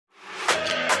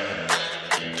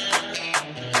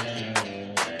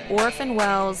orphan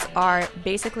wells are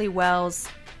basically wells,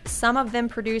 some of them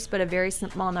produce, but a very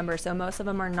small number. So most of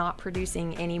them are not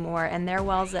producing anymore. And they're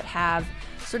wells that have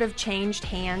sort of changed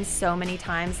hands so many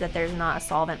times that there's not a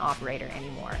solvent operator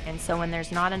anymore. And so when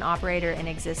there's not an operator in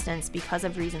existence because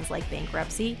of reasons like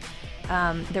bankruptcy,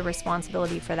 the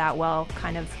responsibility for that well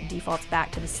kind of defaults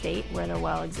back to the state where the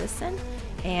well exists in.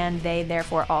 And they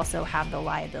therefore also have the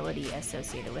liability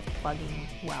associated with plugging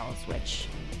wells, which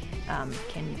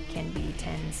can be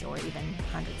tens or even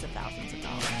hundreds of thousands of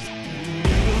dollars.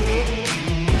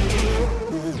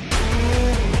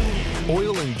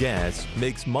 Oil and gas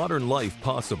makes modern life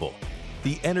possible.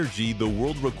 The energy the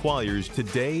world requires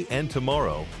today and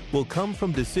tomorrow will come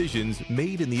from decisions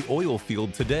made in the oil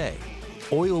field today.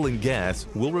 Oil and gas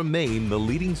will remain the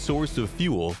leading source of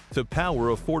fuel to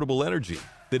power affordable energy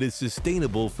that is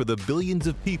sustainable for the billions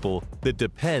of people that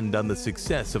depend on the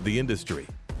success of the industry.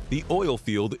 The oil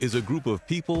field is a group of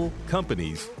people,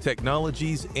 companies,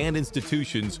 technologies, and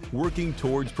institutions working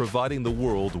towards providing the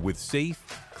world with safe,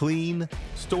 clean,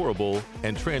 storable,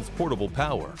 and transportable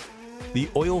power. The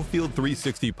Oilfield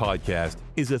 360 podcast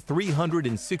is a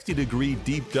 360-degree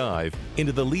deep dive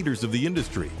into the leaders of the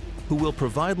industry, who will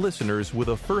provide listeners with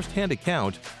a first-hand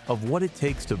account of what it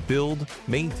takes to build,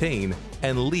 maintain,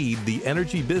 and lead the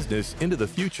energy business into the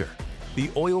future. The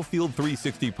Oilfield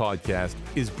 360 podcast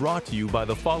is brought to you by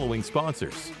the following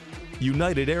sponsors.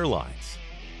 United Airlines.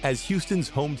 As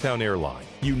Houston's hometown airline,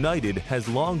 United has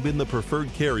long been the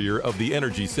preferred carrier of the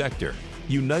energy sector.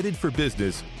 United for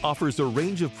Business offers a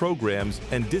range of programs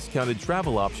and discounted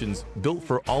travel options built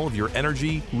for all of your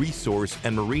energy, resource,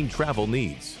 and marine travel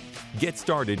needs. Get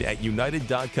started at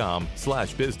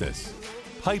united.com/business.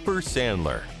 Piper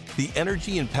Sandler. The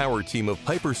energy and power team of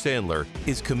Piper Sandler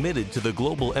is committed to the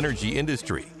global energy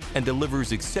industry and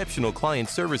delivers exceptional client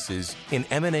services in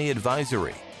M&A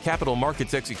advisory, capital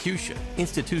markets execution,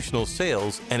 institutional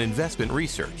sales, and investment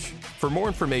research. For more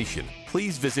information,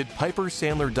 please visit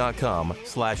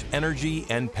pipersandler.com/energy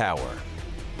and power.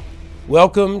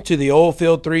 Welcome to the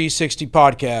Oilfield 360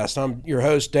 podcast. I'm your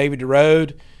host, David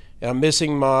DeRode, and I'm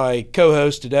missing my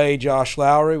co-host today, Josh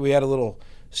Lowry. We had a little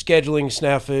scheduling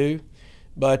snafu,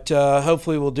 but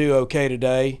hopefully we'll do okay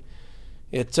today.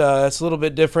 It's a little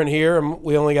bit different here.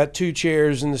 We only got 2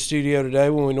 chairs in the studio today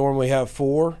when we normally have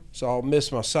 4, so I'll miss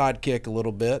my sidekick a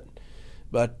little bit.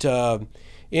 But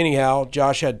anyhow,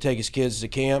 Josh had to take his kids to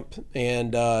camp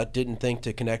and didn't think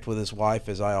to connect with his wife,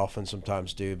 as I often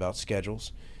sometimes do, about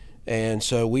schedules. And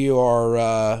so we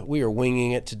are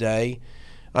winging it today.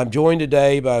 I'm joined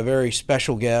today by a very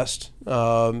special guest,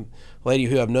 lady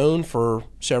who I've known for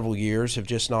several years, have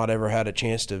just not ever had a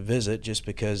chance to visit just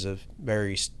because of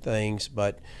various things.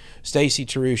 But Stacy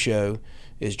Taruscio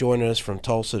is joining us from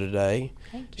Tulsa today.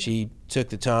 Thank you. She took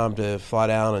the time to fly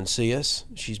down and see us.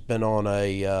 She's been on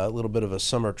a little bit of a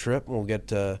summer trip, and we'll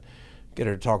get her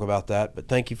to talk about that. But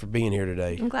thank you for being here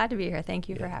today. I'm glad to be here. Thank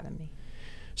you for having me.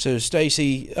 So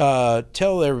Stacy,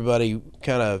 tell everybody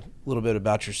kind of a little bit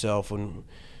about yourself. And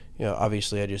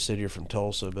obviously I just said you're from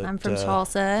Tulsa, but I'm from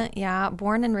Tulsa, yeah,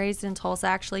 born and raised in Tulsa,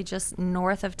 actually just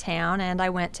north of town, and I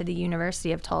went to the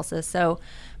University of Tulsa. So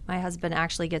my husband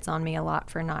actually gets on me a lot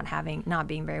for not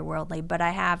being very worldly, but I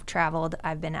have traveled.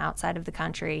 I've been outside of the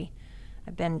country.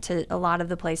 I've been to a lot of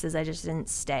the places. I just didn't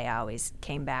stay. I always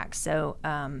came back. So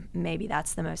maybe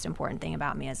that's the most important thing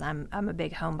about me, is I'm a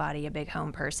big homebody, a big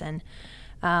home person,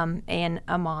 and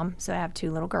a mom. So I have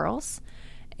 2 little girls.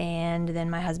 And then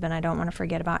my husband, I don't want to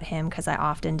forget about him because I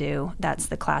often do. That's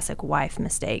the classic wife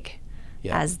mistake,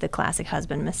 as the classic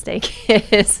husband mistake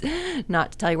is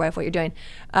not to tell your wife what you're doing.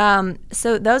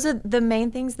 So those are the main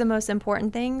things, the most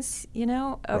important things,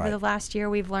 Over the last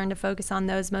year, we've learned to focus on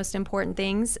those most important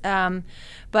things.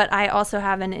 But I also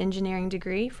have an engineering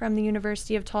degree from the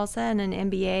University of Tulsa and an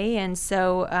MBA, and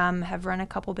so have run a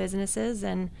couple businesses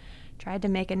and tried to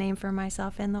make a name for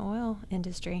myself in the oil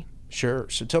industry. Sure.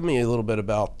 So tell me a little bit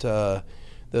about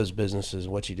those businesses,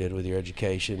 what you did with your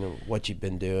education and what you've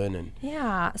been doing.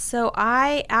 Yeah. So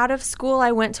out of school,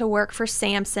 I went to work for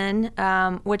Samson,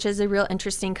 which is a real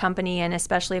interesting company. And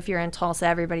especially if you're in Tulsa,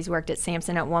 everybody's worked at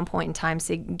Samson at one point in time.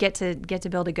 So you get to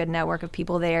build a good network of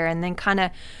people there, and then kind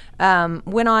of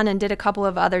went on and did a couple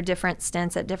of other different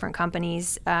stints at different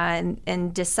companies,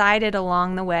 and decided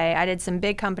along the way, I did some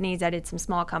big companies, I did some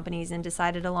small companies, and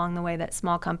decided along the way that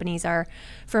small companies are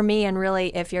for me. And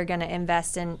really, if you're going to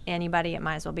invest in anybody, it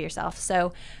might as well be yourself.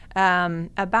 So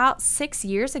about 6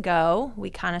 years ago,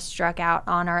 we kind of struck out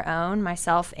on our own,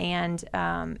 myself and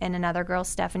another girl,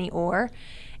 Stephanie Orr,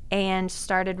 and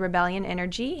started Rebellion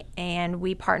Energy. And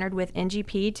we partnered with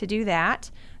NGP to do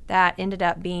that. that ended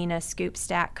up being a scoop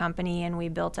stack company, and we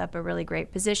built up a really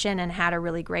great position and had a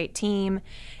really great team,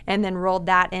 and then rolled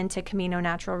that into Camino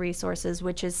Natural Resources,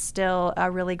 which is still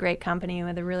a really great company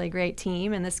with a really great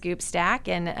team in the scoop stack,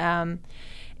 and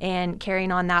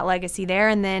carrying on that legacy there.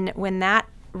 And then when that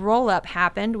roll up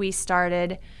happened, we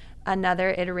started another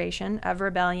iteration of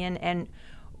Rebellion, and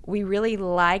we really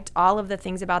liked all of the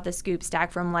things about the scoop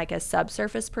stack from like a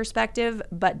subsurface perspective,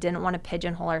 but didn't want to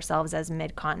pigeonhole ourselves as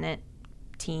mid-continent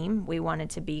team. We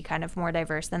wanted to be kind of more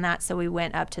diverse than that, so we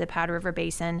went up to the Powder River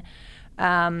Basin,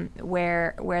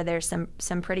 where there's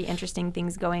some pretty interesting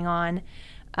things going on,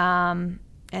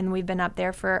 and we've been up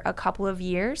there for a couple of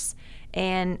years,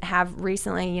 and have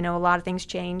recently, a lot of things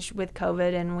changed with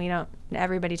COVID, and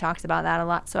everybody talks about that a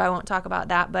lot, so I won't talk about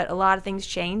that, but a lot of things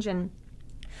change, and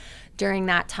during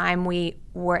that time, we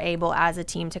were able as a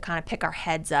team to kind of pick our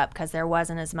heads up because there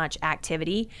wasn't as much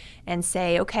activity, and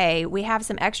say, okay, we have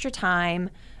some extra time.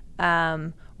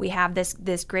 We have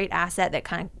this great asset that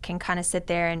can kind of sit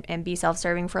there and be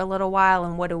self-serving for a little while,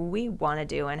 and what do we want to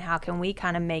do, and how can we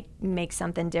kind of make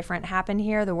something different happen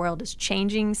here? The world is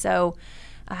changing, so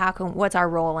what's our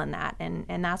role in that?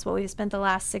 And that's what we've spent the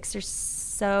last 6 or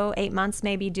so, 8 months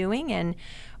maybe doing. And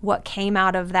what came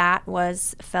out of that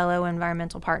was Fellow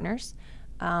Environmental Partners,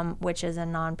 which is a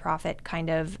nonprofit kind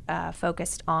of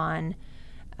focused on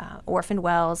orphaned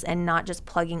wells, and not just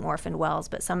plugging orphaned wells,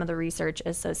 but some of the research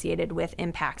associated with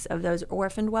impacts of those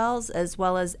orphaned wells, as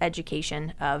well as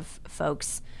education of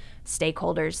folks,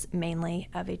 stakeholders mainly,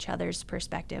 of each other's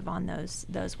perspective on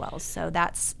those wells. So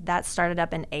that started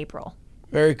up in April.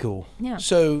 Very cool. Yeah.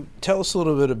 So tell us a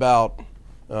little bit about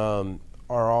our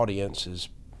audience has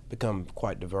become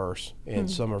quite diverse, and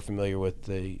some are familiar with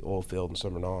the oil field and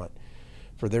some are not.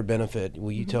 For their benefit,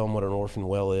 will you tell them what an orphan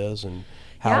well is and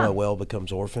how a well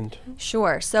becomes orphaned?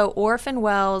 Sure. So orphan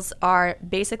wells are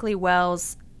basically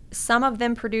wells, some of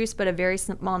them produce, but a very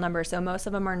small number. So most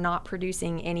of them are not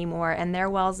producing anymore, and they're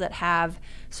wells that have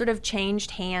sort of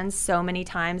changed hands so many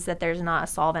times that there's not a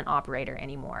solvent operator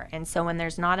anymore. And so when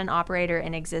there's not an operator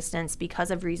in existence because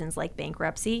of reasons like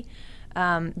bankruptcy,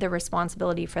 the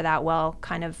responsibility for that well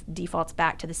kind of defaults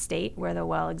back to the state where the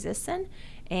well exists in,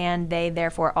 and they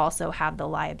therefore also have the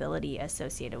liability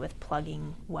associated with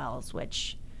plugging wells,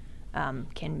 which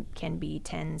can be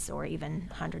tens or even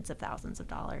hundreds of thousands of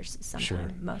dollars. Sometimes, sure.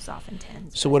 Most often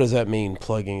tens. So what does that mean,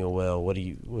 plugging a well? What do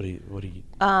you?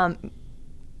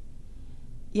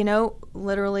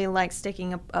 Literally like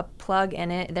sticking a plug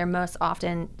in it. They're most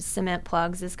often cement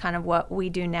plugs is kind of what we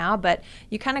do now, but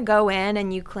you kind of go in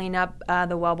and you clean up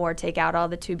the wellbore, take out all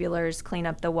the tubulars, clean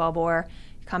up the wellbore,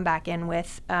 come back in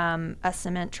with a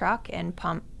cement truck and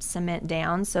pump cement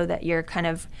down so that you're kind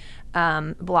of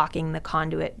blocking the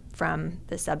conduit from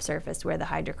the subsurface where the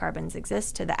hydrocarbons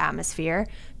exist to the atmosphere,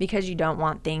 because you don't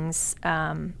want things,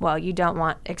 you don't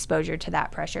want exposure to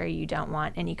that pressure. You don't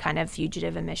want any kind of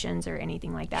fugitive emissions or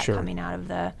anything like that coming out of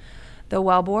the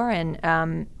wellbore.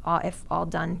 And if all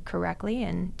done correctly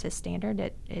and to standard,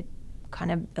 it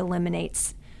kind of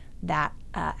eliminates that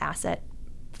asset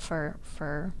for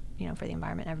the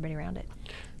environment and everybody around it.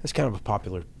 That's kind of a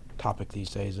popular topic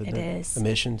these days, isn't it? It is.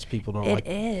 Emissions. People don't like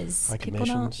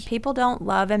emissions. People don't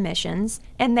love emissions,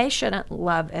 and they shouldn't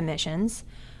love emissions.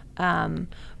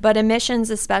 But emissions,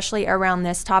 especially around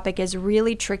this topic, is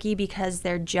really tricky because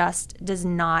there just does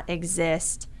not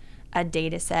exist a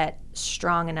data set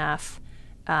strong enough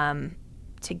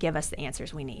to give us the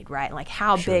answers we need, right? Like,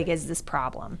 how big is this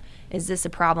problem? Is this a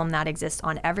problem that exists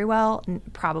on every well?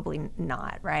 Probably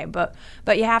not, right? But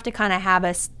you have to kind of have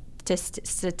a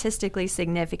statistically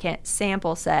significant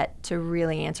sample set to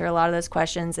really answer a lot of those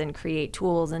questions and create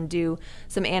tools and do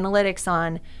some analytics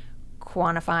on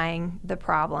quantifying the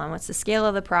problem. What's the scale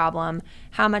of the problem?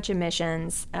 How much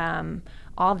emissions?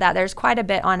 All of that. There's quite a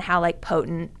bit on how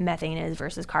potent methane is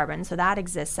versus carbon. So that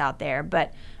exists out there.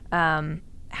 But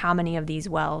how many of these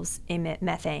wells emit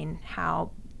methane?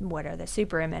 What are the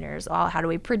super emitters? How do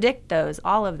we predict those?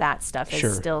 All of that stuff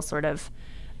is still sort of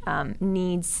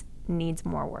needs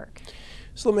more work.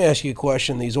 So let me ask you a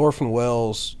question. These orphan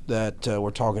wells that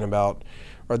we're talking about,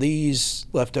 are these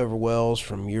leftover wells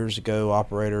from years ago,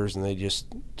 operators, and they just,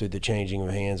 through the changing of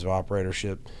hands of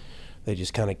operatorship, they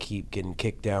just kind of keep getting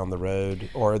kicked down the road?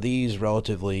 Or are these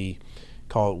relatively,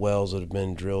 call it wells that have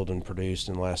been drilled and produced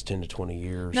in the last 10 to 20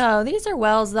 years? No, these are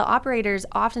wells. The operators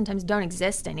oftentimes don't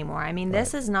exist anymore. I mean,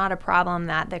 this is not a problem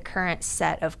that the current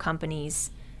set of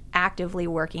companies actively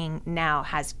working now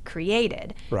has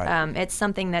created. Right. It's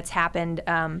something that's happened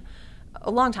a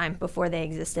long time before they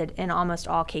existed in almost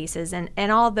all cases. And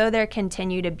although there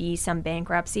continue to be some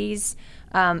bankruptcies,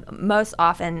 most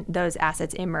often those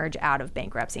assets emerge out of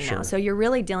bankruptcy now. Sure. So you're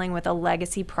really dealing with a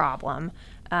legacy problem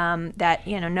that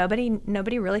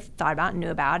nobody really thought about and knew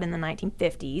about in the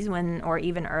 1950s or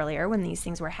even earlier when these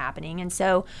things were happening. And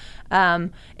so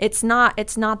it's not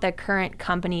the current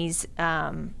companies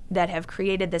that have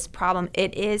created this problem.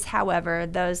 It is, however,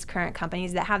 those current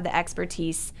companies that have the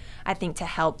expertise, I think, to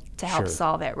help Sure.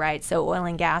 solve it. Right. So oil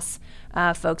and gas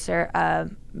folks are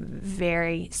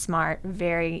very smart,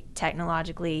 very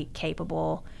technologically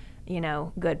capable,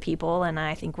 good people, and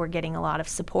I think we're getting a lot of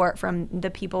support from the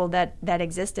people that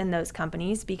exist in those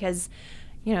companies because,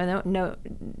 no,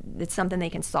 it's something they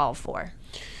can solve for.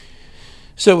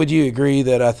 So would you agree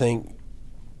that I think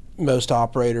most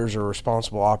operators are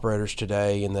responsible operators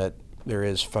today, and that there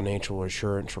is financial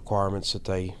assurance requirements that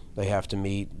they have to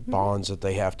meet, bonds that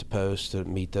they have to post to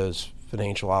meet those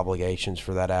financial obligations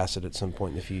for that asset at some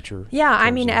point in the future? Yeah,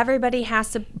 I mean, everybody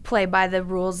has to play by the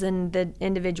rules in the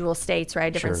individual states,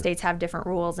 right? Different Sure. states have different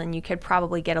rules, and you could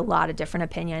probably get a lot of different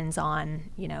opinions on,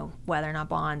 whether or not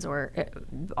bonds or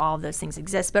all of those things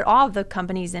exist. But all of the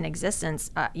companies in existence,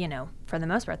 for the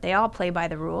most part, they all play by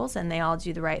the rules and they all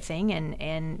do the right thing.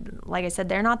 And like I said,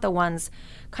 they're not the ones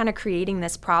kind of creating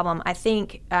this problem. I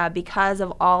think because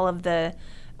of all of the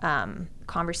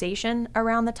conversation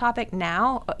around the topic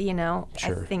now,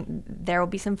 Sure. I think there will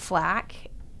be some flack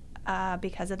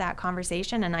because of that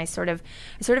conversation, and I sort of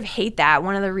hate that.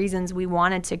 One of the reasons we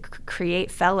wanted to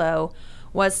create Fellow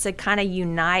was to kind of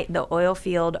unite the oil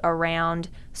field around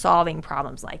solving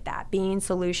problems like that, being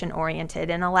solution oriented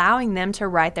and allowing them to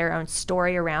write their own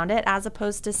story around it, as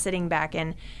opposed to sitting back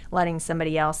and letting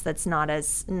somebody else that's not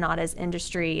as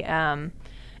industry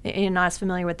not as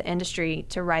familiar with the industry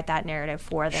to write that narrative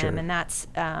for them. Sure. And that's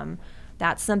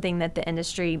something that the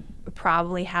industry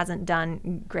probably hasn't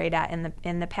done great at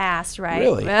in the past, right?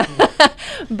 Really?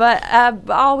 But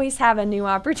always have a new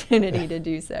opportunity to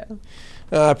do so.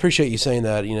 I appreciate you saying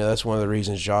that. That's one of the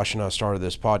reasons Josh and I started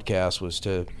this podcast, was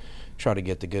to try to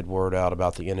get the good word out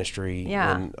about the industry.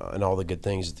 Yeah. and all the good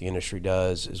things that the industry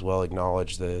does, as well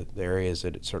acknowledge the areas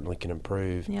that it certainly can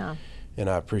improve. Yeah. And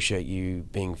I appreciate you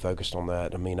being focused on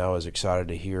that. I mean, I was excited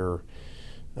to hear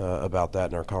about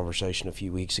that in our conversation a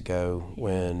few weeks ago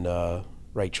when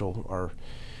Rachel, our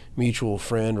mutual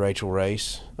friend, Rachel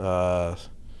Race,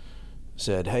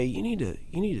 said, "Hey, you need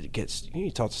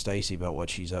to talk to Stacy about what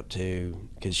she's up to,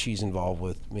 because she's involved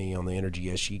with me on the Energy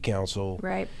SG Council,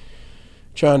 Right.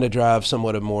 trying to drive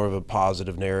somewhat of more of a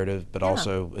positive narrative, but Yeah.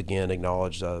 also again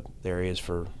acknowledge the areas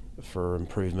for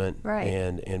improvement, Right.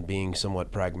 and being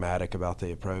somewhat pragmatic about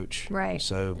the approach." Right.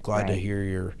 So glad to Right. hear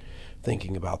you're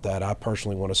thinking about that. I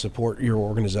personally want to support your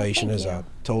organization, Thank as you. I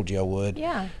told you I would.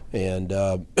 Yeah. And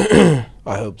I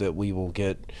hope that we will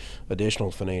get additional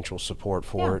financial support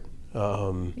for Yeah. it.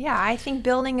 Yeah, I think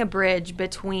building a bridge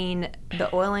between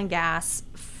the oil and gas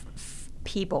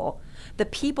people. The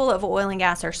people of oil and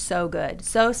gas are so good,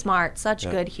 so smart, such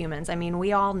Yeah. good humans. I mean,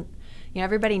 we all,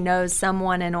 everybody knows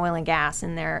someone in oil and gas,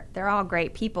 and they're all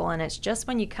great people. And it's just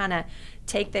when you kind of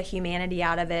take the humanity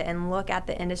out of it and look at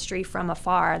the industry from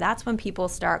afar, that's when people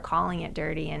start calling it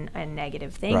dirty and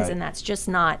negative things. Right. And that's just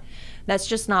not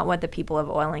what the people of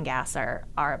oil and gas are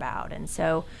about. And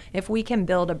so if we can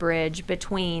build a bridge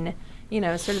between,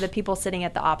 sort of the people sitting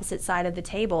at the opposite side of the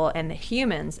table and the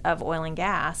humans of oil and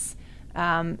gas,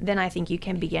 then I think you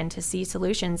can begin to see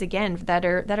solutions again that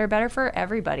are better for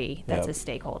everybody that's Yep. a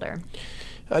stakeholder.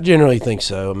 I generally think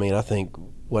so. I mean, I think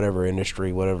whatever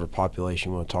industry, whatever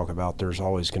population we want to talk about, there's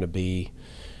always going to be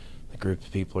a group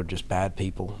of people are just bad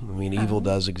people. I mean, evil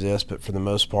does exist, but for the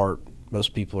most part,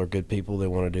 most people are good people. They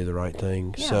want to do the right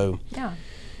thing. Yeah. So Yeah.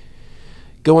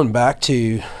 going back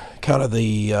to kind of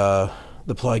the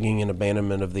plugging and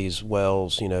abandonment of these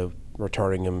wells,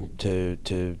 returning them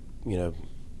to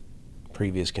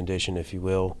previous condition, if you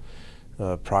will,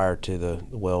 prior to the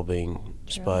well being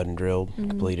spud and drilled,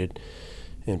 completed,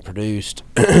 and produced.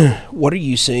 What are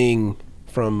you seeing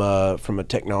from a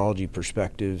technology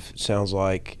perspective? It sounds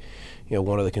like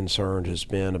one of the concerns has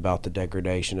been about the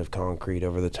degradation of concrete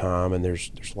over the time, and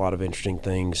there's a lot of interesting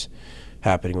things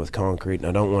happening with concrete. And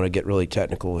I don't want to get really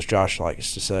technical, as Josh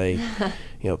likes to say.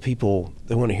 People,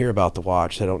 they want to hear about the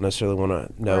watch. They don't necessarily want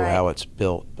to know Right. how it's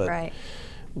built. But Right.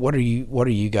 what are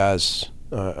you guys?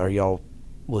 Are y'all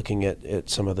looking at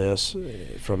some of this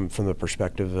from the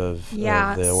perspective of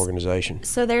the organization?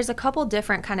 So there's a couple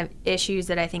different kind of issues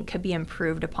that I think could be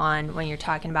improved upon when you're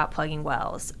talking about plugging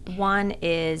wells. One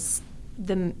is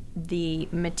the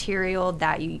material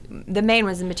the main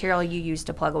was the material you use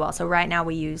to plug a well. So right now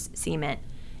we use cement,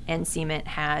 and cement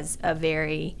has a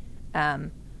very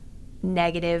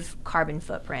negative carbon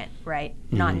footprint, right?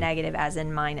 Not negative as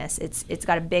in minus. It's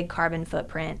got a big carbon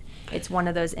footprint. It's one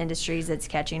of those industries that's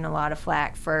catching a lot of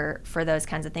flack for those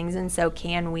kinds of things. And so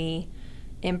can we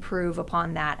improve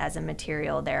upon that as a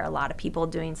material? There are a lot of people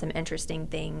doing some interesting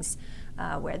things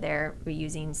where they're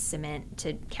using cement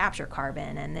to capture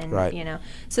carbon, and then Right.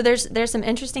 So there's some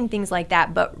interesting things like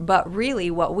that. But really,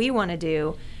 what we want to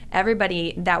do,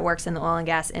 everybody that works in the oil and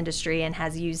gas industry and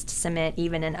has used cement,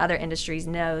 even in other industries,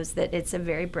 knows that it's a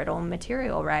very brittle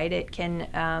material, right? It can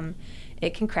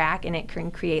crack, and it can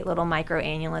create little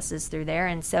microannuluses through there.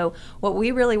 And so what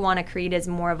we really want to create is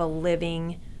more of a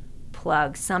living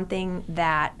plug, something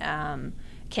that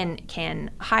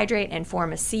can hydrate and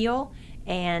form a seal.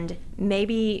 And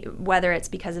maybe whether it's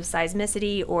because of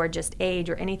seismicity or just age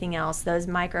or anything else, those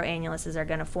microannuluses are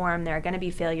going to form. There are going to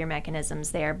be failure mechanisms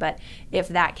there. But if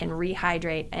that can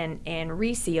rehydrate and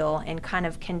reseal and kind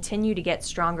of continue to get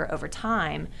stronger over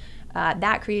time,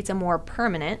 that creates a more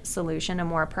permanent solution, a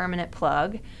more permanent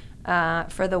plug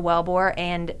for the wellbore.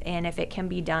 And if it can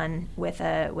be done with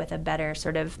a better,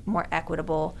 sort of more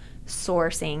equitable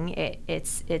sourcing,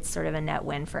 it's sort of a net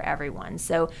win for everyone.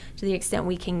 So to the extent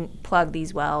we can plug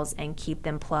these wells and keep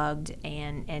them plugged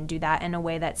and do that in a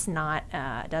way that's not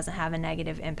doesn't have a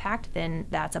negative impact, then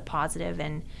that's a positive,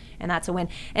 and that's a win.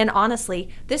 And honestly,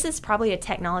 this is probably a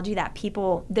technology that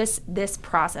people, this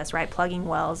process, right, plugging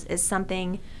wells, is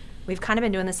something we've kind of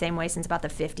been doing the same way since about the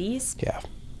 50s. Yeah.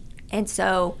 And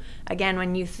so, again,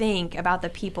 when you think about the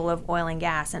people of oil and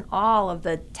gas and all of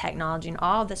the technology and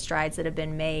all of the strides that have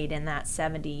been made in that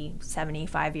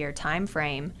 75-year time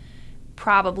frame,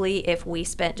 probably if we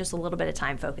spent just a little bit of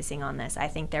time focusing on this, I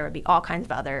think there would be all kinds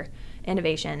of other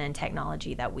innovation and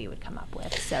technology that we would come up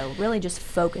with. So really just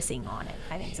focusing on it,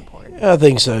 I think, is important. I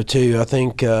think so, too. I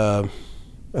think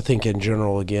in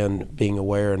general, again, being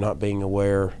aware and not being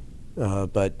aware,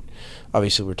 but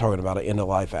obviously we're talking about an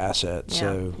end-of-life asset. Yeah,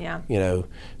 So, yeah.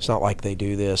 It's not like they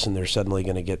do this and they're suddenly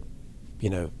going to get,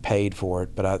 paid for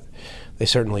it. But they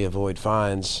certainly avoid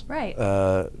fines Right.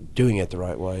 Doing it the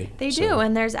right way. They do,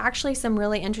 and there's actually some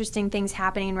really interesting things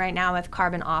happening right now with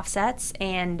carbon offsets,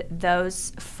 and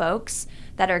those folks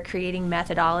that are creating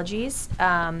methodologies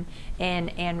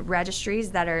and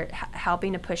registries that are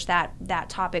helping to push that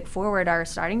topic forward are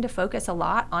starting to focus a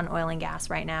lot on oil and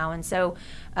gas right now. And so,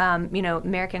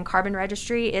 American Carbon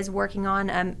Registry is working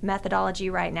on a methodology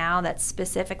right now that's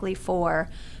specifically for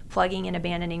plugging and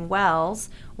abandoning wells,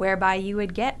 whereby you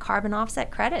would get carbon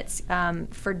offset credits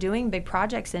for doing big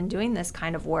projects and doing this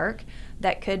kind of work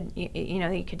that could,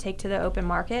 you could take to the open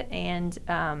market and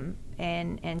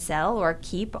sell or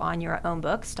keep on your own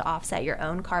books to offset your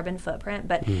own carbon footprint.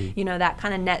 But, that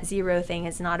kind of net zero thing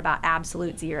is not about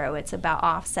absolute zero. It's about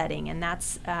offsetting, and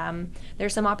that's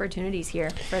there's some opportunities here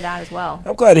for that as well.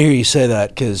 I'm glad to hear you say that,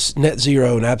 because net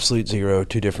zero and absolute zero are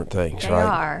two different things, They right?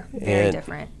 are very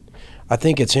different. I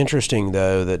think it's interesting,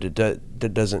 though, that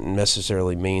that doesn't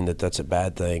necessarily mean that that's a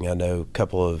bad thing. I know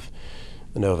of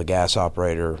a gas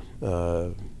operator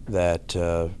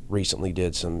that recently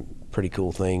did some pretty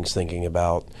cool things, thinking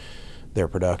about their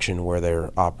production where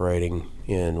they're operating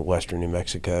in western New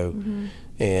Mexico. Mm-hmm.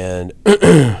 And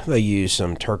they use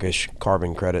some Turkish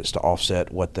carbon credits to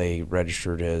offset what they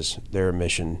registered as their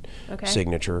emission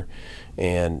signature.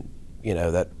 And,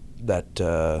 that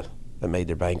made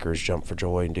their bankers jump for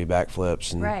joy and do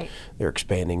backflips. And Right. they're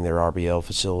expanding their RBL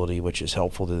facility, which is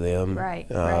helpful to them. Right.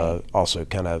 Also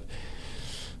kind of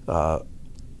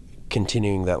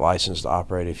continuing that license to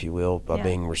operate, if you will, by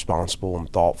being responsible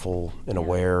and thoughtful and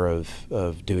aware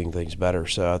of doing things better.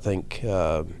 So I think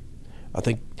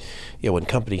when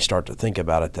companies start to think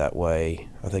about it that way,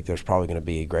 I think there's probably going to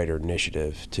be a greater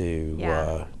initiative to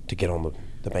get on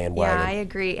the bandwagon. Yeah, I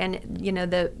agree. And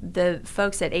the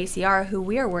folks at ACR who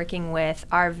we are working with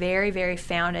are very, very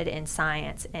founded in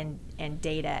science and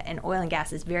data, and oil and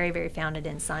gas is very, very founded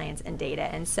in science and data.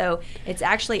 And so it's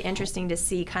actually interesting to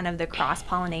see kind of the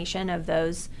cross-pollination of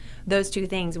those two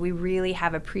things. We really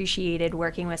have appreciated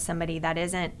working with somebody that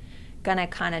isn't going to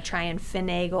kind of try and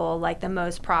finagle like the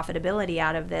most profitability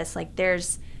out of this. Like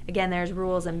there's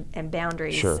rules and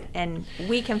boundaries. Sure. And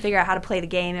we can figure out how to play the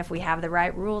game if we have the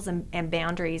right rules and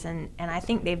boundaries. And I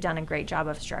think they've done a great job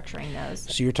of structuring those.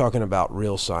 So you're talking about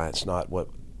real science, not what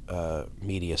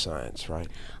media science, right?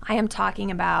 I am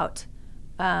talking about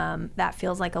that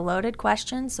feels like a loaded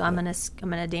question, so I'm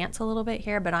gonna dance a little bit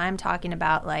here, but I'm talking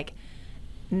about like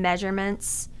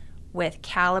measurements with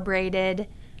calibrated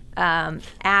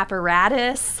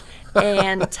apparatus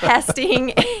and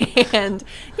testing, and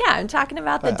I'm talking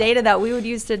about the data that we would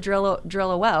use to drill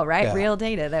a well, right? Yeah. Real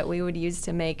data that we would use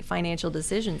to make financial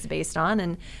decisions based on,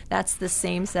 and that's the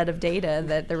same set of data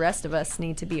that the rest of us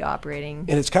need to be operating.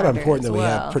 And it's kind of under important as that we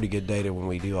well. have pretty good data when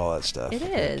we do all that stuff. It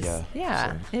is,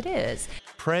 it is.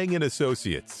 Prang &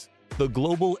 Associates, the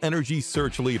global energy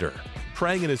search leader.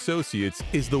 Prang & Associates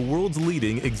is the world's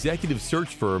leading executive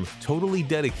search firm totally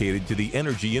dedicated to the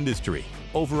energy industry.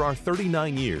 Over our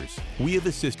 39 years, we have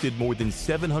assisted more than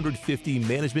 750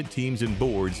 management teams and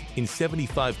boards in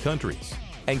 75 countries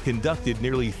and conducted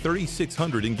nearly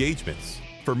 3,600 engagements.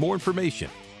 For more information,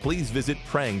 please visit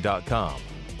prang.com.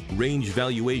 Range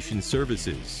Valuation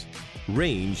Services.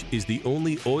 Range is the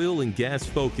only oil and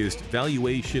gas-focused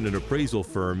valuation and appraisal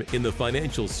firm in the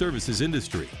financial services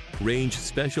industry. Range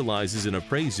specializes in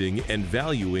appraising and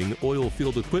valuing oil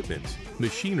field equipment,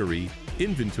 machinery,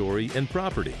 inventory, and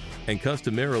property, and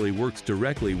customarily works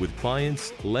directly with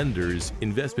clients, lenders,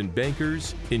 investment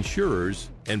bankers, insurers,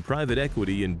 and private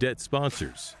equity and debt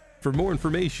sponsors. For more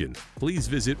information, please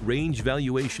visit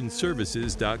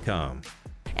rangevaluationservices.com.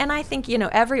 And I think,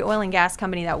 every oil and gas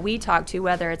company that we talk to,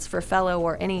 whether it's for Fellow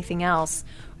or anything else,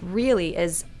 really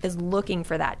is looking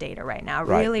for that data right now,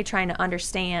 Right. really trying to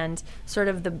understand sort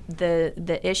of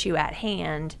the issue at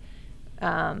hand,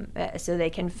 so they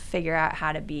can figure out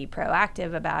how to be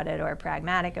proactive about it or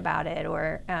pragmatic about it,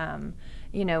 or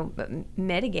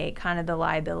mitigate kind of the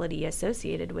liability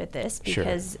associated with this,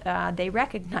 because they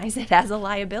recognize it as a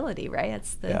liability, right?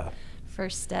 It's the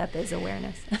first step is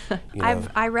awareness.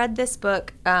 I read this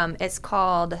book. It's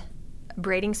called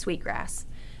Braiding Sweetgrass,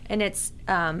 and it's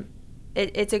I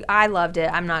loved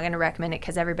it. I'm not going to recommend it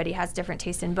because everybody has different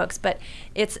taste in books, but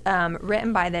it's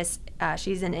written by this.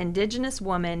 She's an indigenous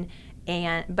woman,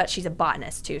 but she's a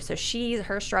botanist too. So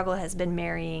her struggle has been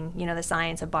marrying, the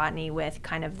science of botany with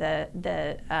kind of the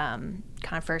kind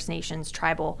of First Nations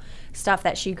tribal stuff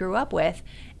that she grew up with.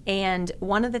 And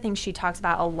one of the things she talks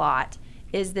about a lot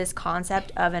is this concept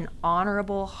of an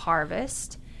honorable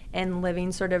harvest and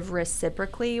living sort of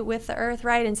reciprocally with the earth,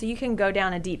 right? And so you can go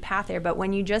down a deep path there, but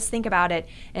when you just think about it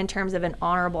in terms of an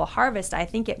honorable harvest, I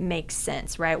think it makes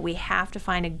sense, right? We have to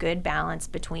find a good balance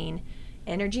between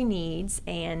energy needs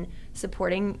and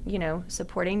supporting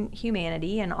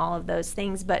humanity and all of those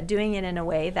things, but doing it in a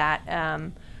way that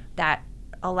that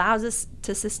allows us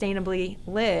to sustainably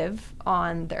live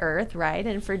on the earth, right?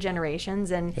 And for generations.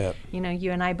 And,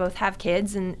 you and I both have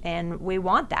kids, and we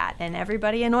want that. And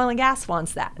everybody in oil and gas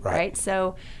wants that, right?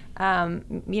 So,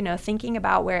 thinking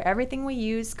about where everything we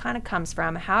use kind of comes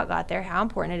from, how it got there, how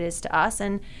important it is to us,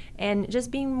 and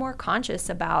just being more conscious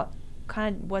about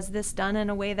kind of, was this done in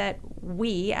a way that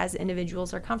we as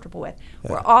individuals are comfortable with?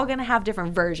 We're all going to have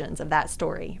different versions of that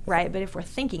story, right? But if we're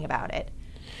thinking about it,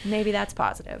 maybe that's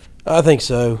positive. I think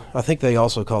so. I think they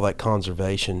also call that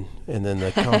conservation, and then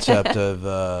the concept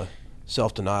of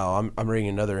self-denial. I'm reading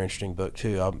another interesting book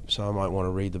too, so I might want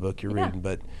to read the book you're reading.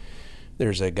 But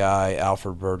there's a guy,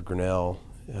 Alfred Bird Grinnell.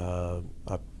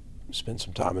 I spent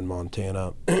some time in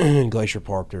Montana, in Glacier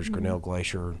Park. There's Grinnell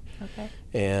Glacier. Okay.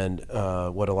 And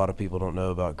what a lot of people don't know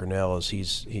about Grinnell is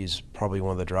he's probably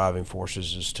one of the driving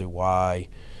forces as to why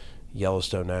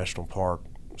Yellowstone National Park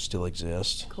still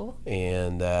exists. Cool.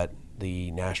 And that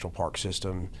the national park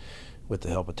system, with the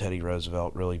help of Teddy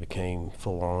Roosevelt, really became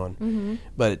full on. Mm-hmm.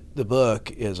 But the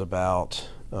book is about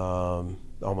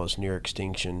almost near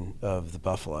extinction of the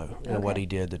buffalo and what he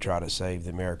did to try to save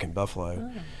the American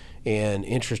buffalo. Oh. And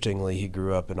interestingly, he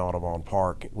grew up in Audubon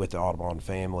Park with the Audubon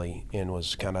family, and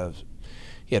was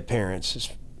he had parents. His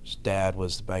dad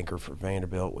was the banker for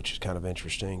Vanderbilt, which is kind of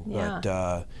interesting. Yeah.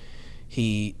 But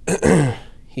he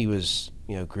was,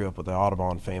 grew up with the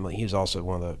Audubon family. He was also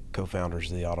one of the co-founders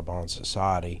of the Audubon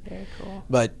Society. Very cool.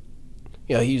 But,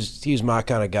 he's my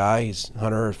kind of guy. He's a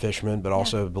hunter or fisherman, but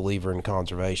also a believer in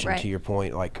conservation. Right. To your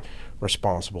point, like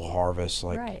responsible harvest.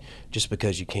 Like just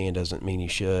because you can doesn't mean you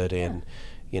should. And,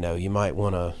 you might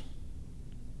want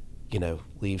to,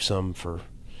 leave some for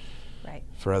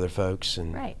other folks.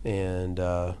 And,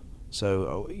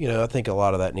 so, I think a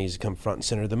lot of that needs to come front and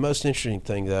center. The most interesting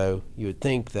thing, though, you would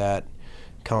think that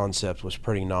concept was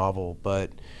pretty novel,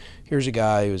 but here's a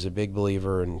guy who was a big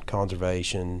believer in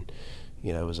conservation,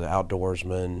 was an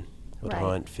outdoorsman, would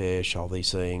hunt, fish, all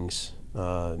these things,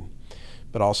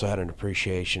 but also had an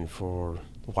appreciation for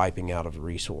wiping out of a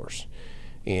resource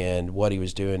and what he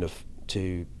was doing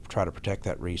to try to protect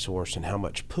that resource, and how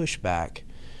much pushback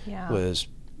was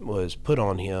put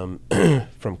on him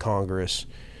from Congress,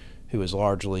 who was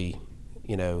largely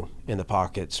in the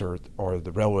pockets, or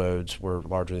the railroads were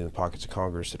largely in the pockets of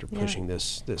Congress that are pushing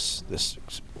this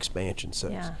expansion.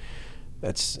 So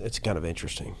it's kind of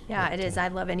interesting. Yeah, it is. I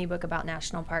love any book about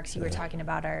national parks. You were talking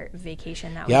about our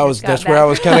vacation that that's where I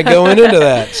was kind of going into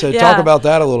that. So talk about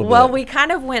that a little bit. Well, we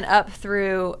kind of went up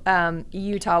through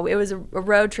Utah. It was a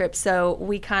road trip, so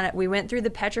we went through the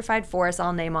petrified forest.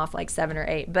 I'll name off like 7 or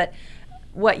 8, but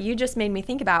what you just made me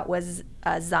think about was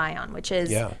Zion, which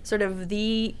is sort of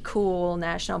the cool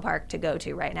national park to go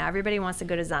to right now. Everybody wants to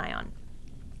go to Zion.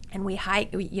 And we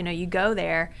hike, you go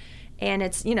there, and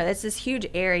it's this huge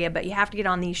area, but you have to get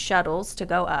on these shuttles to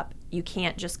go up. You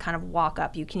can't just kind of walk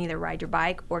up. You can either ride your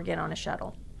bike or get on a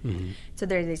shuttle. Mm-hmm. So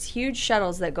there's these huge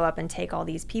shuttles that go up and take all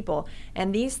these people.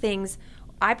 And these things,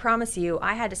 I promise you,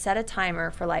 I had to set a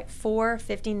timer for like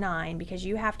 4:59 because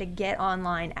you have to get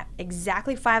online at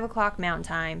exactly 5 o'clock Mountain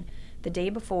Time the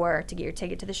day before to get your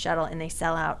ticket to the shuttle, and they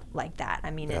sell out like that. I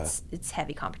mean, it's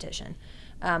heavy competition.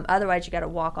 Otherwise, you got to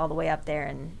walk all the way up there,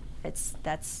 and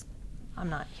I'm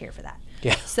not here for that.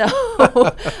 Yeah. So,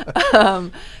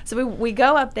 so we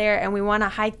go up there, and we want to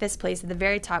hike this place at the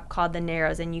very top called the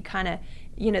Narrows, and you kind of,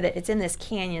 that it's in this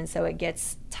canyon, so it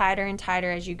gets tighter and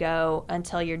tighter as you go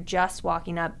until you're just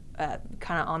walking up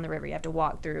kind of on the river. You have to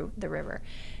walk through the river.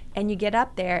 And you get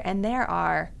up there, and there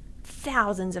are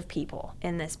thousands of people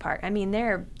in this park. I mean,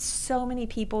 there are so many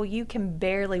people, you can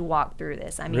barely walk through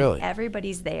this. I mean, really?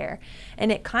 Everybody's there.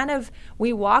 And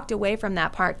we walked away from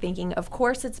that park thinking, of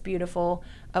course it's beautiful,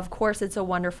 of course it's a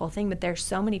wonderful thing, but there's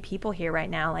so many people here right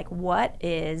now. Like, what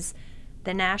is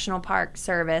the National Park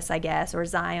Service, I guess, or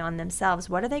Zion themselves,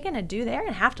 what are they going to do? They're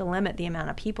going to have to limit the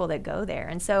amount of people that go there.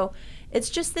 And so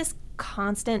it's just this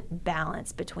constant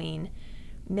balance between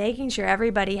making sure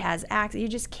everybody has access. You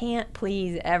just can't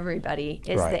please everybody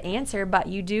is the answer, but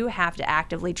you do have to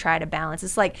actively try to balance.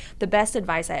 It's like the best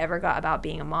advice I ever got about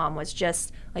being a mom was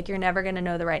just like, you're never going to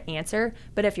know the right answer,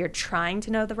 but if you're trying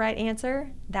to know the right answer,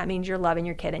 that means you're loving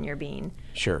your kid and you're being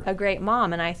a great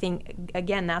mom. And I think,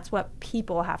 again, that's what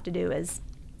people have to do is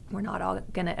we're not all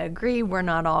going to agree. We're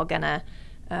not all going to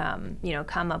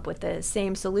come up with the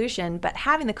same solution, but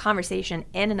having the conversation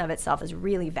in and of itself is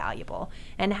really valuable.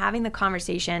 And having the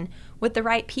conversation with the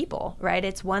right people, right?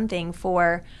 It's one thing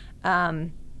for,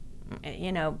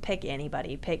 pick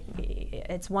anybody.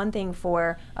 It's one thing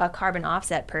for a carbon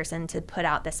offset person to put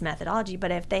out this methodology,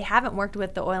 but if they haven't worked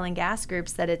with the oil and gas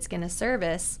groups that it's going to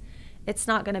service, it's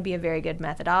not going to be a very good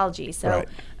methodology. So,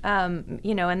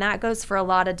 and that goes for a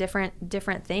lot of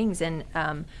different things. And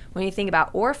when you think about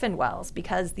orphan wells,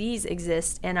 because these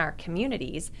exist in our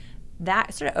communities,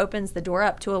 that sort of opens the door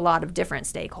up to a lot of different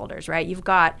stakeholders, right? You've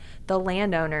got the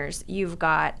landowners, you've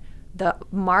got the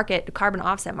market, carbon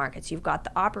offset markets, you've got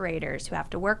the operators who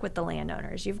have to work with the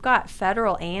landowners, you've got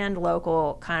federal and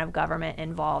local kind of government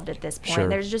involved at this point.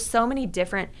 There's just so many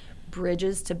different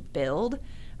bridges to build.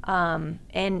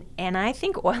 And I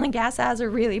think oil and gas has a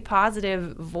really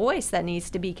positive voice that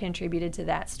needs to be contributed to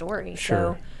that story.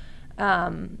 Sure.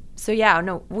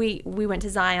 We went to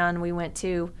Zion, we went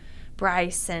to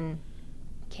Bryce and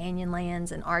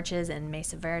Canyonlands and Arches and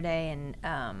Mesa Verde and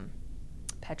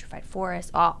Petrified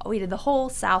Forest. We did the whole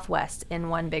Southwest in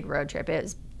one big road trip.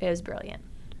 It was brilliant.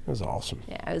 It was awesome.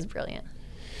 Yeah, it was brilliant.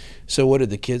 So what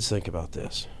did the kids think about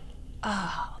this?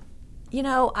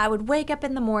 I would wake up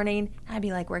in the morning and I'd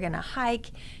be like, we're going to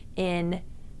hike in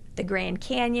the Grand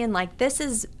Canyon. Like, this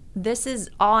is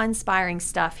awe-inspiring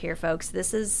stuff here, folks.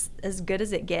 This is as good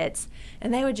as it gets.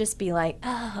 And they would just be like,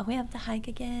 oh, we have to hike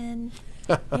again.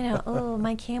 Oh,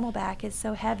 my camelback is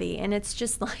so heavy. And it's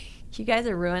just like, you guys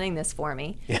are ruining this for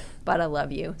me. Yeah. But I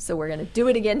love you, so we're going to do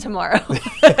it again tomorrow.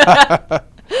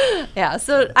 Yeah,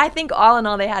 so I think all in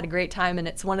all, they had a great time, and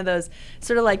it's one of those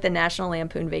sort of like the National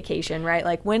Lampoon Vacation, right?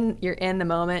 Like, when you're in the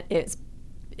moment,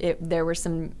 there's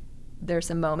some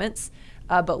moments,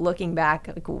 but looking back,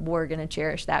 like, we're going to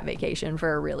cherish that vacation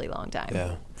for a really long time.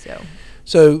 Yeah.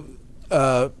 So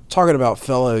talking about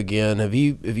Fellow again, have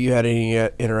you had any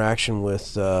interaction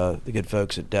with the good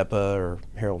folks at DEPA or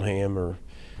Harold Hamm or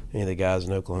any of the guys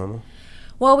in Oklahoma?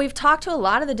 Well, we've talked to a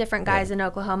lot of the different guys in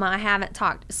Oklahoma. I haven't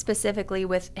talked specifically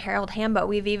with Harold Hamm, but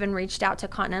we've even reached out to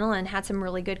Continental and had some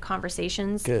really good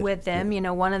conversations with them. Yeah.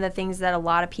 One of the things that a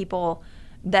lot of people,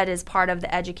 that is part of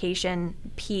the education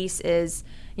piece is,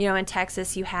 in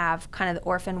Texas you have kind of the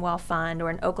Orphan Well Fund, or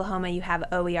in Oklahoma you have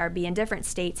OERB, and different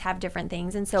states have different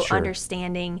things. And so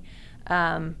understanding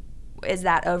is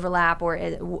that overlap, or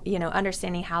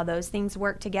understanding how those things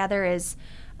work together is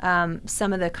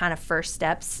some of the kind of first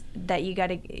steps that you got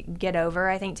to get over,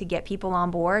 I think, to get people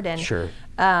on board. And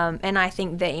and I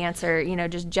think the answer,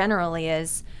 just generally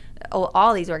is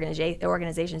all these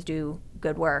organizations do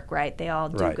good work, right? They all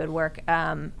do Right. good work,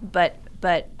 and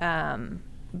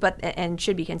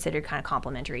should be considered kind of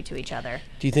complementary to each other.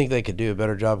 Do you think they could do a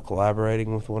better job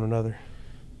collaborating with one another?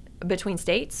 Between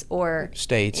states or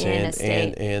States in a and,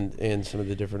 state? and some of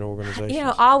the different organizations? You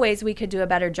know, always we could do a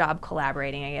better job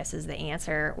collaborating, I guess, is the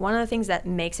answer. One of the things that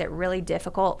makes it really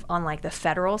difficult on like the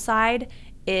federal side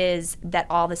is that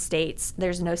all the states,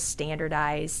 there's no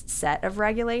standardized set of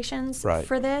regulations Right.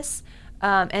 for this.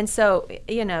 And so,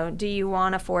 you know, do you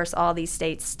want to force all these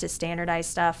states to standardize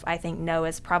stuff? I think no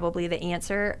is probably the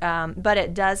answer. But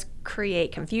it does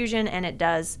create confusion and it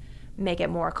does make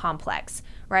it more complex,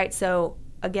 right? So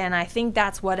again, I think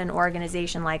that's what an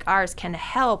organization like ours can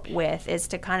help with, is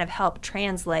to kind of help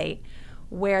translate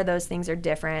where those things are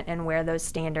different and where those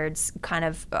standards kind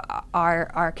of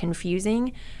are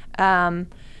confusing.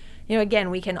 You know, again,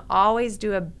 we can always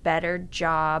do a better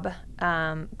job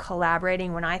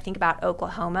collaborating. When I think about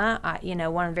Oklahoma, you know,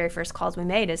 one of the very first calls we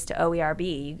made is to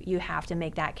OERB. You have to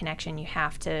make that connection. You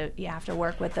have to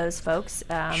work with those folks.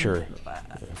 Sure.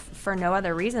 For no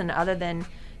other reason other than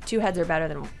two heads are better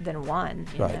than one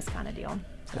in Right. this kind of deal.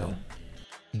 So.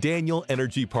 Daniel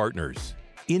Energy Partners,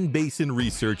 in-basin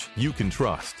research you can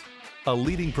trust. A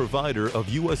leading provider of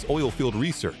U.S. oilfield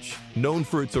research, known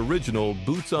for its original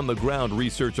boots-on-the-ground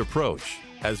research approach,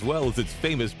 as well as its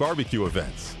famous barbecue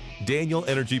events. Daniel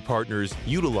Energy Partners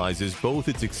utilizes both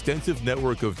its extensive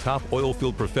network of top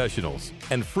oilfield professionals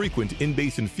and frequent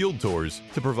in-basin field tours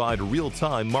to provide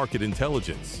real-time market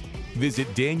intelligence. Visit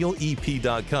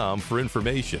danielep.com for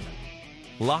information.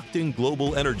 Locked-in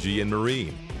Global Energy and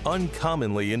Marine,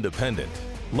 uncommonly independent.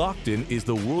 Locked-in is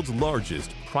the world's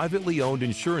largest privately owned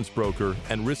insurance broker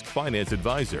and risk finance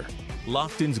advisor.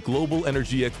 Locked-in's global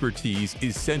energy expertise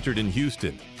is centered in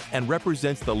Houston and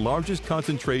represents the largest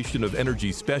concentration of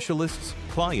energy specialists,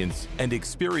 clients, and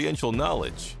experiential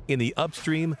knowledge in the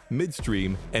upstream,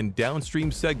 midstream, and downstream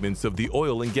segments of the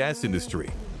oil and gas industry.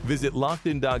 Visit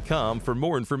LockedIn.com for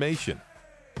more information.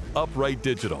 Upright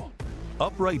Digital.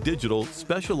 Upright Digital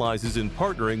specializes in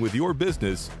partnering with your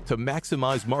business to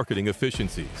maximize marketing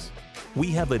efficiencies. We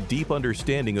have a deep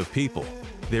understanding of people,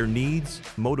 their needs,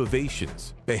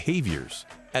 motivations, behaviors,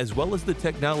 as well as the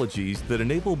technologies that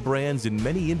enable brands in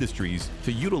many industries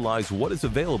to utilize what is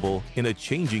available in a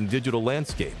changing digital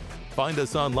landscape. Find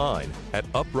us online at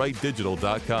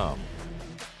uprightdigital.com.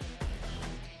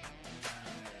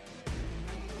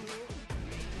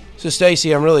 So,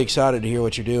 Stacy, I'm really excited to hear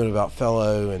what you're doing about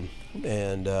Fellow,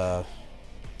 and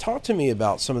talk to me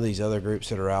about some of these other groups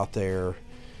that are out there,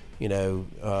 you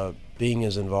know, being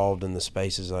as involved in the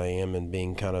space as I am and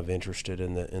being kind of interested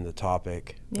in the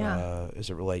topic as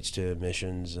it relates to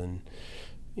emissions and,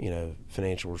 you know,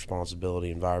 financial responsibility,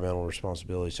 environmental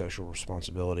responsibility, social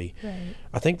responsibility. Right.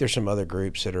 I think there's some other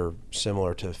groups that are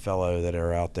similar to Fellow that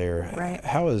are out there. Right.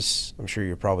 I'm sure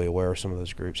you're probably aware of some of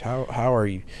those groups. How are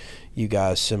you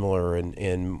guys similar,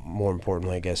 and more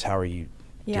importantly, I guess, how are you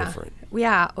different?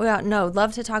 Yeah. Well, no,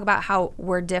 love to talk about how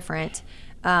we're different.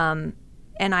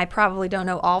 And I probably don't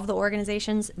know all of the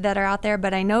organizations that are out there,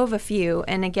 but I know of a few.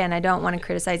 And again, I don't want to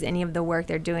criticize any of the work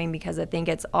they're doing because I think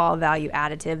it's all value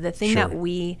additive. The thing that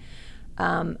we,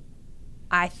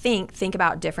 I think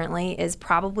about differently is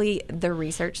probably the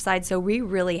research side. So we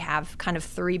really have kind of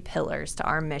three pillars to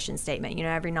our mission statement. You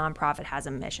know, every nonprofit has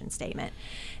a mission statement.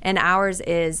 And ours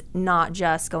is not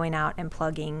just going out and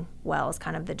plugging wells,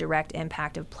 kind of the direct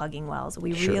impact of plugging wells.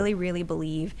 We really, really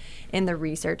believe in the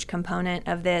research component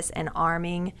of this and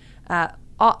arming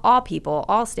all people,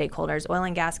 all stakeholders, oil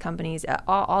and gas companies,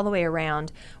 all the way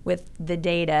around with the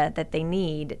data that they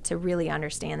need to really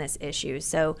understand this issue.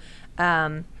 So,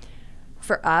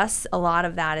 for us, a lot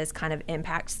of that is kind of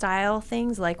impact style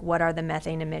things, like what are the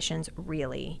methane emissions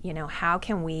really? You know, how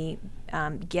can we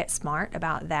get smart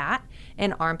about that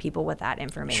and arm people with that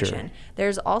information? Sure.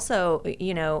 There's also,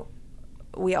 you know,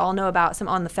 we all know about some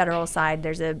on the federal side.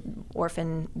 There's a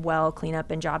Orphan Well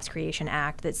Cleanup and Jobs Creation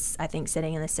Act that's, I think,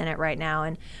 sitting in the Senate right now.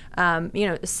 And, you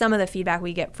know, some of the feedback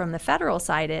we get from the federal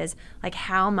side is like,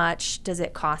 how much does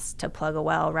it cost to plug a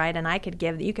well, right? And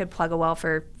you could plug a well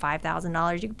for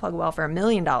 $5,000. You could plug a well for $1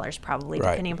 million probably,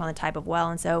 depending upon the type of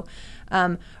well. And so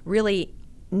really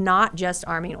not just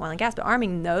arming oil and gas, but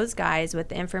arming those guys with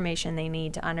the information they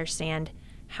need to understand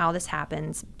how this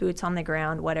happens, boots on the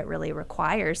ground, what it really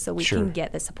requires, so we can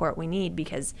get the support we need,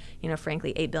 because, you know,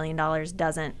 frankly, $8 billion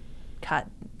doesn't cut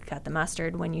the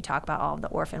mustard when you talk about all of the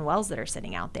orphan wells that are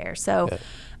sitting out there. So,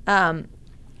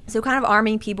 so kind of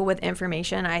arming people with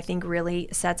information, I think, really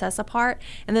sets us apart.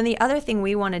 And then the other thing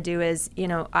we want to do is, you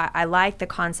know, I like the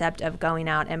concept of going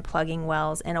out and plugging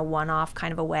wells in a one-off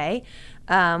kind of a way.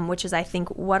 which is, I think,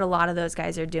 what a lot of those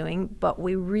guys are doing. But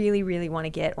we really, really want to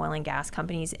get oil and gas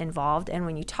companies involved. And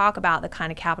when you talk about the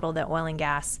kind of capital that oil and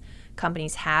gas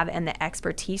companies have and the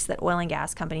expertise that oil and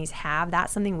gas companies have,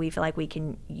 that's something we feel like we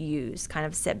can use, kind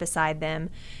of sit beside them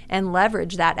and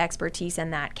leverage that expertise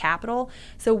and that capital.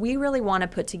 So we really want to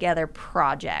put together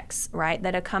projects, right,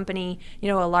 that a company,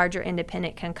 a larger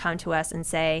independent can come to us and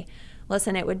say,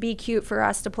 listen, it would be cute for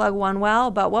us to plug one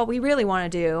well, but what we really want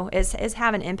to do is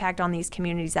have an impact on these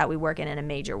communities that we work in a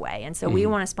major way. And so we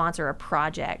want to sponsor a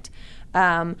project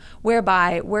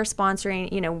whereby we're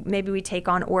sponsoring, maybe we take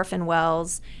on orphan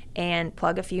wells and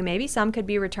plug a few. Maybe some could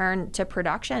be returned to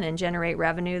production and generate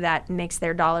revenue that makes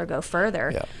their dollar go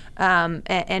further. Yeah.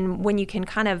 And when you can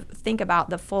kind of think about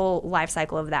the full life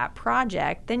cycle of that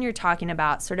project, then you're talking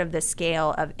about sort of the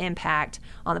scale of impact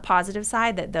on the positive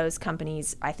side that those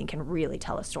companies, I think, can really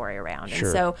tell a story around. Sure.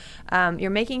 And so you're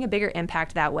making a bigger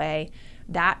impact that way.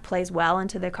 That plays well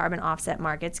into the carbon offset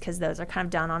markets because those are kind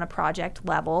of done on a project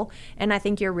level. And I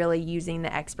think you're really using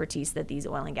the expertise that these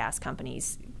oil and gas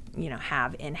companies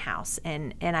have in-house.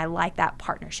 And I like that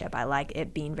partnership. I like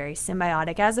it being very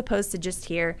symbiotic as opposed to just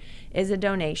here is a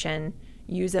donation,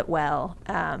 use it well.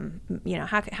 How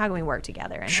can we work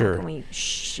together and Sure. how can we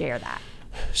share that?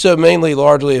 So mainly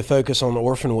largely a focus on the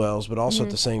orphan wells, but also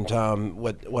at the same time,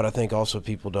 what I think also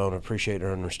people don't appreciate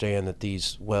or understand that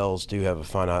these wells do have a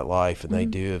finite life and they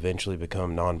do eventually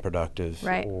become non-productive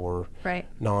or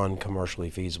non-commercially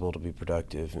feasible to be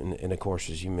productive. And of course,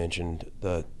 as you mentioned,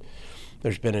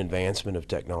 there's been advancement of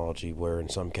technology where in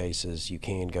some cases you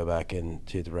can go back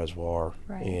into the reservoir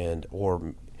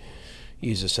or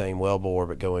use the same wellbore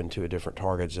but go into a different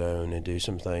target zone and do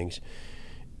some things.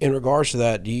 In regards to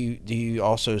that, do you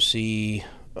also see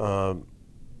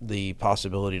the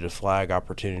possibility to flag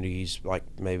opportunities like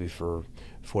maybe for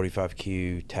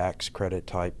 45Q tax credit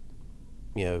type,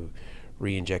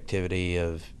 reinjectivity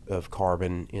of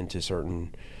carbon into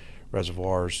certain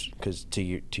reservoirs? Because to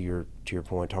your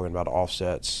point, talking about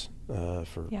offsets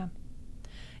for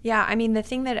Yeah, I mean, the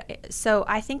thing so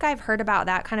I think I've heard about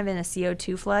that kind of in a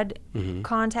CO2 flood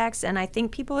context, and I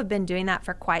think people have been doing that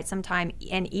for quite some time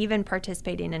and even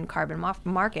participating in carbon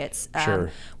markets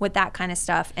with that kind of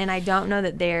stuff. And I don't know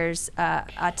that there's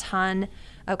a ton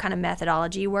of kind of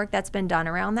methodology work that's been done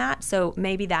around that. So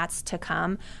maybe that's to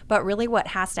come. But really what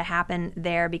has to happen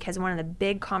there, because one of the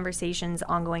big conversations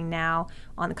ongoing now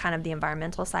on the kind of the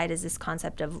environmental side is this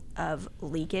concept of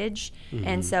leakage.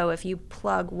 And so if you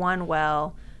plug one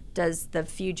well, does the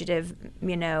fugitive,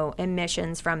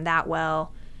 emissions from that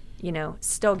well,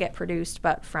 still get produced,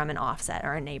 but from an offset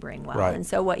or a neighboring well? Right. And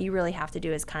so what you really have to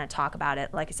do is kind of talk about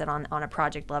it, like I said, on a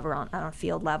project level, on a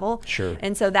field level. Sure.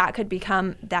 And so that could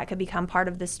become part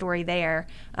of the story there.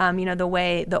 The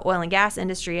way the oil and gas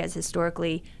industry has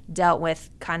historically dealt with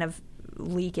kind of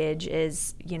leakage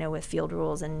is, with field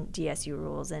rules and DSU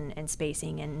rules and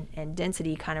spacing and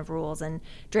density kind of rules and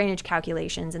drainage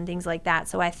calculations and things like that.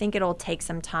 So I think it'll take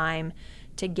some time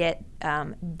to get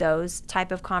those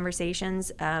type of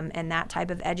conversations and that type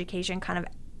of education kind of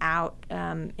out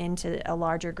into a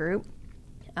larger group.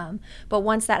 But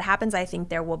once that happens, I think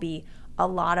there will be a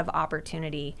lot of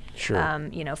opportunity,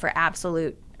 for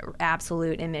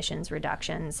absolute emissions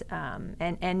reductions,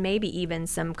 and maybe even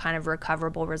some kind of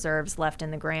recoverable reserves left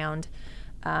in the ground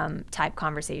type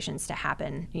conversations to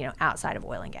happen, outside of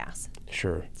oil and gas.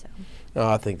 Sure. So. No,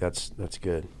 I think that's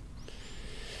good.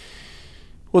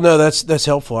 Well, no, that's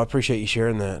helpful. I appreciate you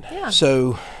sharing that. Yeah.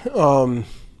 So,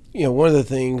 one of the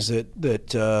things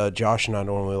that Josh and I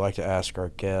normally like to ask our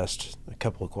guests, a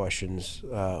couple of questions.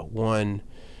 One,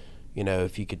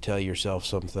 if you could tell yourself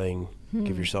something,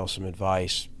 give yourself some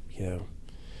advice,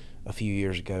 a few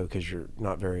years ago, because you're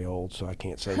not very old, so I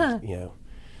can't say,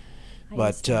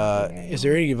 But is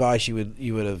there any advice you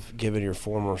would have given your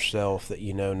former self that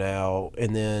you know now?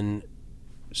 And then,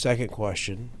 second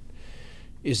question,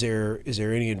 is there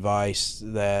any advice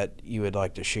that you would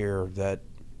like to share that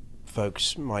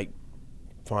folks might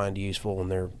find useful in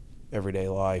their everyday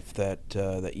life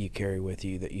that you carry with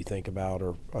you, that you think about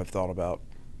or have thought about?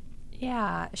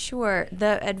 Yeah, sure.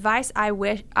 The advice I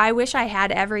wish I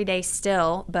had every day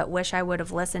still, but wish I would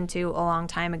have listened to a long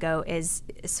time ago is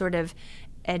sort of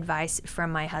advice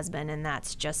from my husband, and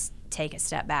that's just take a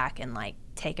step back and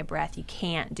take a breath. You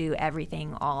can't do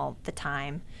everything all the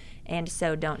time. And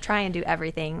so don't try and do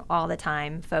everything all the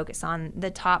time. Focus on the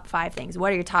top 5 things.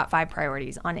 What are your top 5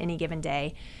 priorities on any given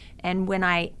day? And when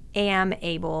I am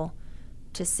able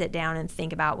to sit down and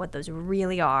think about what those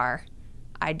really are,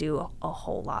 I do a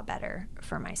whole lot better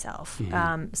for myself.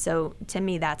 So to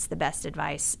me, that's the best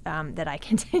advice that I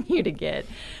continue to get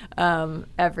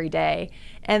every day.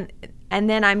 And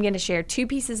then I'm going to share 2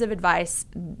 pieces of advice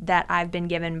that I've been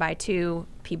given by 2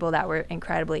 people that were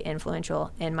incredibly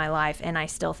influential in my life, and I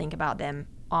still think about them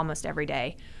almost every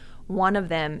day. One of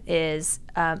them is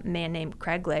a man named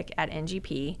Craig Glick at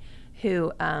NGP,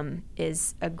 who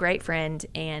is a great friend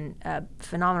and a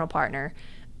phenomenal partner.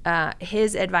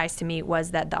 His advice to me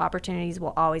was that the opportunities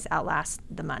will always outlast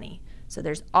the money. So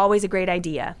there's always a great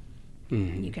idea.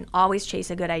 You can always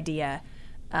chase a good idea.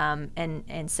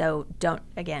 And so don't,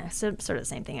 again, sort of the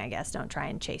same thing, I guess. Don't try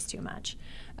and chase too much.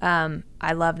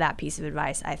 I love that piece of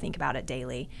advice. I think about it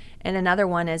daily. And another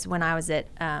one is when I was at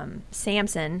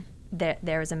Samson,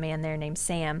 there was a man there named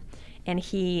Sam, and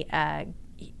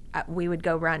we would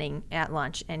go running at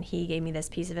lunch, and he gave me this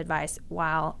piece of advice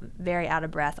while very out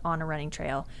of breath on a running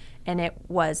trail, and it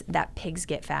was that pigs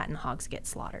get fat and hogs get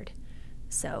slaughtered.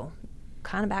 So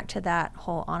kind of back to that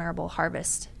whole honorable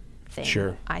harvest thing,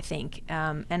 Sure. I think.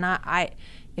 And I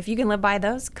if you can live by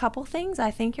those couple things, I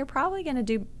think you're probably going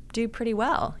to do pretty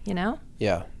well, you know?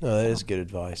 Yeah, no, that is good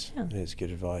advice. That is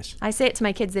good advice. I say it to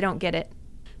my kids, they don't get it.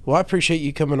 Well, I appreciate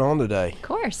you coming on today. Of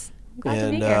course. I'm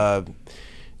glad to be here.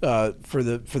 For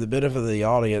the benefit of the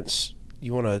audience,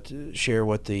 you want to share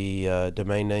what the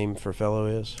domain name for Fellow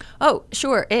is? Oh,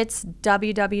 sure. It's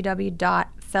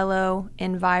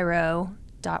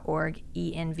www.fellowenviro.org,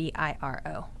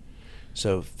 ENVIRO.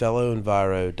 So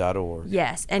fellowenviro.org.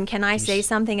 Yes. And can I say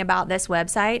something about this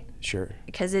website? Sure.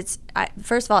 Because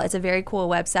first of all, it's a very cool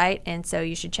website, and so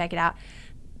you should check it out.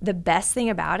 The best thing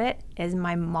about it is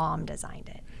my mom designed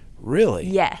it. Really?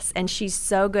 Yes, and she's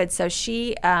so good. So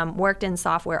she worked in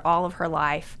software all of her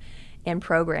life in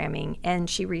programming, and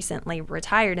she recently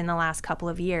retired in the last couple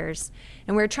of years.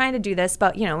 And we're trying to do this,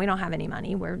 but we don't have any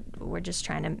money. We're just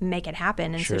trying to make it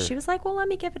happen. And Sure. so she was like, "Well, let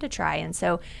me give it a try." And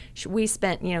so we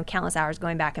spent countless hours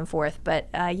going back and forth. But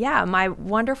yeah, my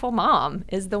wonderful mom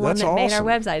is the one That's that made our awesome.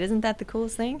 website. Isn't that the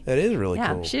coolest thing? That is really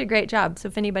Yeah, cool. she did a great job. So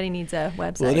if anybody needs a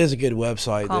website, Well, it is a good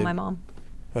website. call my mom.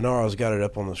 Honara's got it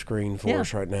up on the screen for Yeah.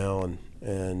 us right now,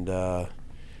 and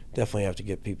definitely have to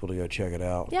get people to go check it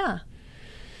out. Yeah.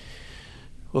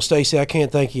 Well, Stacy, I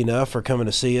can't thank you enough for coming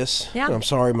to see us. Yeah. I'm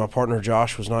sorry my partner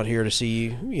Josh was not here to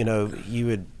see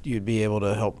you. You'd be able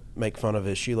to help make fun of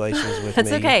his shoelaces with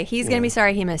That's me. okay. He's going to be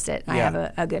sorry he missed it. I Yeah.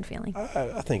 have a good feeling.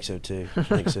 I think so too.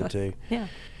 Yeah.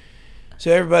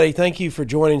 So everybody, thank you for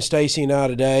joining Stacy and I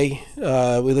today.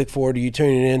 We look forward to you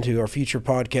tuning in to our future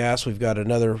podcasts. We've got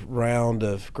another round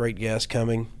of great guests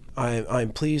coming.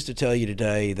 I'm pleased to tell you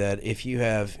today that if you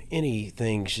have any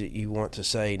things that you want to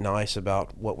say nice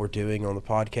about what we're doing on the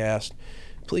podcast,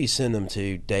 please send them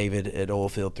to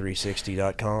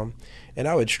david@oilfield360.com. And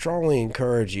I would strongly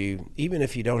encourage you, even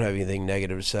if you don't have anything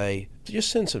negative to say, to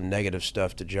just send some negative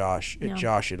stuff to Josh at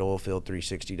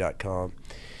josh@oilfield360.com.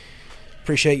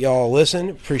 Appreciate y'all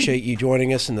listening. Appreciate you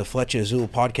joining us in the Fletcher Azul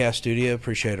podcast studio.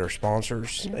 Appreciate our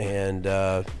sponsors. And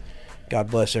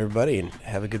God bless everybody and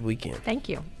have a good weekend. Thank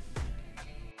you.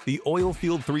 The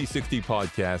Oilfield 360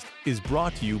 podcast is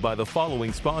brought to you by the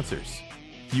following sponsors.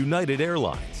 United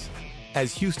Airlines.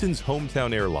 As Houston's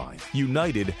hometown airline,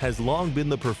 United has long been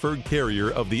the preferred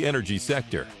carrier of the energy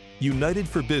sector. United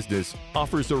for Business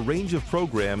offers a range of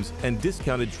programs and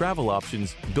discounted travel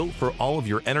options built for all of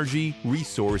your energy,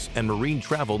 resource, and marine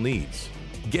travel needs.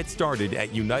 Get started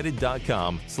at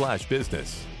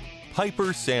united.com/business. Piper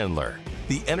Sandler.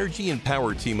 The energy and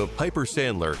power team of Piper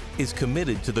Sandler is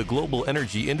committed to the global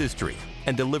energy industry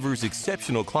and delivers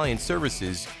exceptional client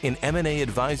services in M&A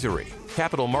advisory,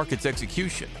 capital markets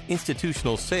execution,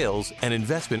 institutional sales, and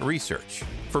investment research.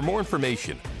 For more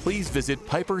information, please visit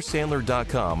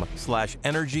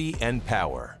pipersandler.com/energy and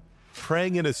power.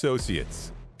 Prang &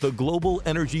 Associates, the global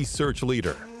energy search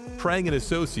leader. Prang &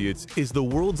 Associates is the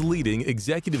world's leading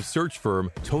executive search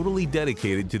firm totally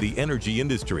dedicated to the energy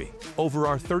industry. Over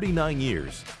our 39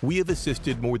 years, we have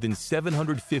assisted more than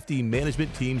 750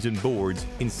 management teams and boards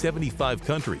in 75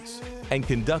 countries and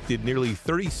conducted nearly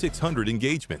 3,600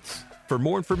 engagements. For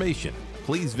more information,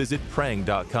 please visit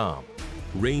prang.com.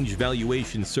 Range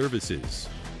Valuation Services.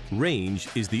 Range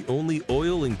is the only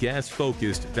oil and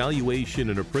gas-focused valuation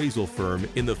and appraisal firm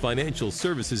in the financial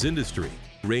services industry.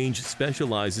 Range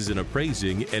specializes in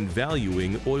appraising and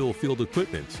valuing oil field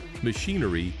equipment,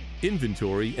 machinery,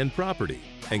 inventory, and property,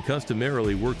 and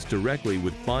customarily works directly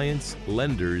with clients,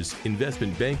 lenders,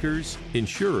 investment bankers,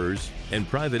 insurers, and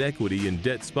private equity and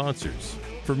debt sponsors.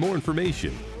 For more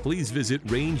information, please visit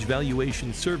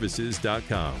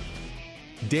rangevaluationservices.com.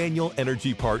 Daniel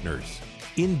Energy Partners.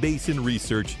 In-basin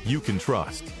research you can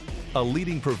trust. a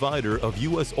leading provider of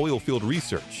U.S. oilfield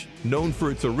research, known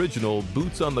for its original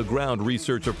boots-on-the-ground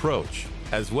research approach,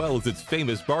 as well as its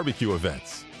famous barbecue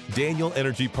events. Daniel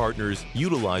Energy Partners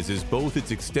utilizes both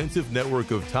its extensive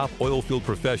network of top oilfield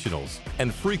professionals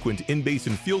and frequent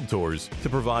in-basin field tours to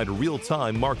provide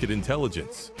real-time market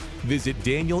intelligence. Visit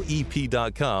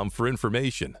danielep.com for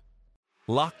information.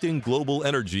 Lockton Global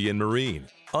Energy and Marine,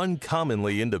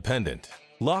 uncommonly independent.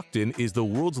 Lockton is the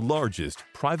world's largest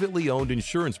privately owned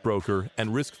insurance broker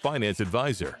and risk finance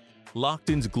advisor.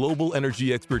 Lockton's global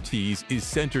energy expertise is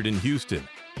centered in Houston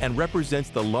and represents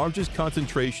the largest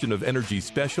concentration of energy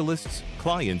specialists,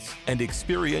 clients, and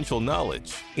experiential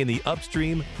knowledge in the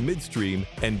upstream, midstream,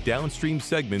 and downstream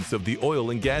segments of the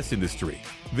oil and gas industry.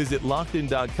 Visit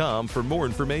Lockton.com for more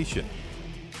information.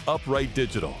 Upright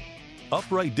Digital.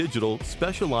 Upright Digital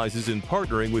specializes in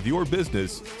partnering with your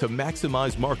business to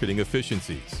maximize marketing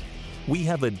efficiencies. We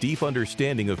have a deep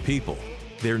understanding of people,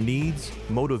 their needs,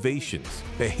 motivations,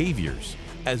 behaviors,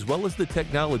 as well as the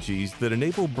technologies that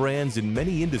enable brands in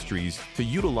many industries to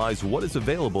utilize what is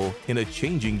available in a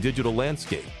changing digital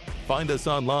landscape. Find us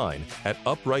online at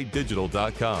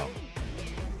uprightdigital.com.